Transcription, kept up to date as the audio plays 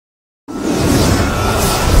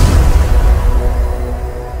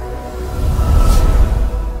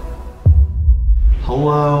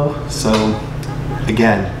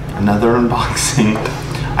again, another unboxing.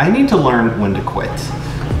 I need to learn when to quit,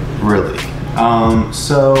 really.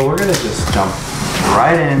 So we're gonna just jump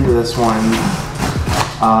right into this one.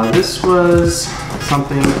 This was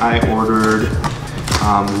something I ordered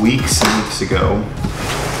weeks and weeks ago,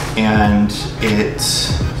 and it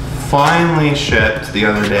finally shipped the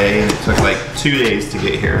other day, and it took like 2 days to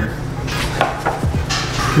get here.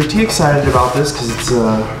 Pretty excited about this because it's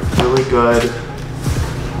a really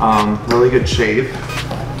good shape.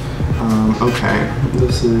 Okay,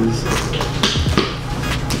 this is,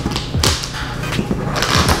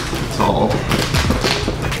 it's all,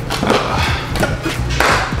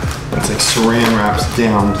 it's like saran wraps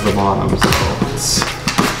down to the bottom, so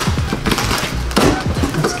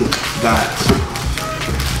let's get that.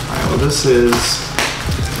 Alright, well this is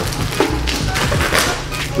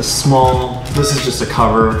the small, this is just a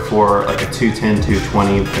cover for like a 210,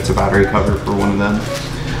 220, it's a battery cover for one of them.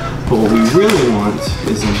 But what we really want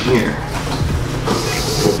is in here.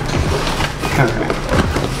 Okay.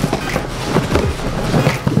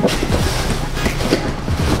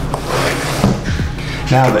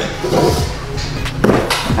 Now that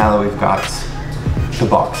we've got the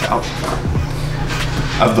box out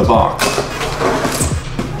of the box,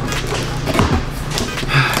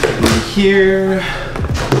 and here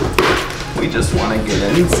we just want to get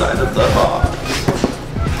inside of the box.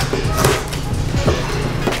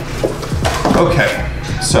 Okay,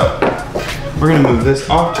 so we're gonna move this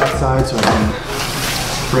off to the side so I can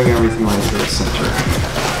bring everything right to the center.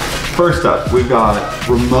 First up, we've got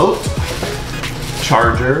remote,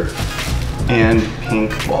 charger, and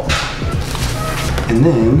pink bulb. And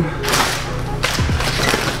then,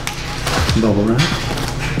 bubble wrap.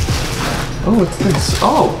 Oh, what's this?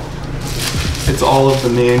 Oh, it's all of the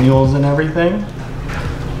manuals and everything.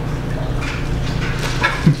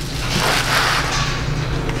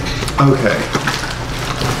 Okay.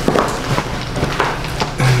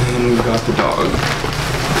 And then we've got the dog.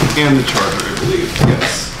 And the charger, I believe,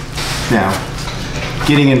 yes. Now,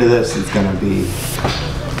 getting into this is gonna be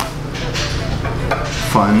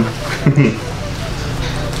fun.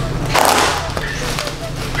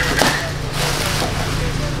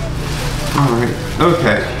 Alright,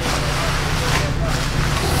 okay.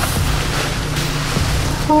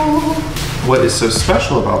 What is so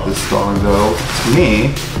special about this dog, though, to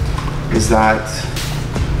me, is that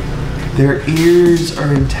their ears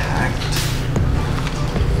are intact,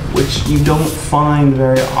 which you don't find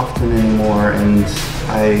very often anymore, and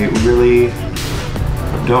I really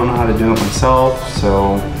don't know how to do it myself,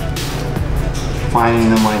 so finding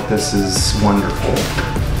them like this is wonderful.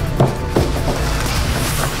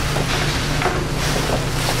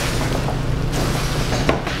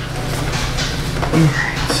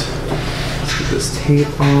 Alright, let's get this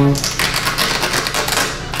tape off.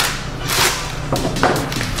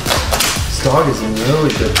 This dog is in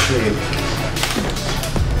really good shape.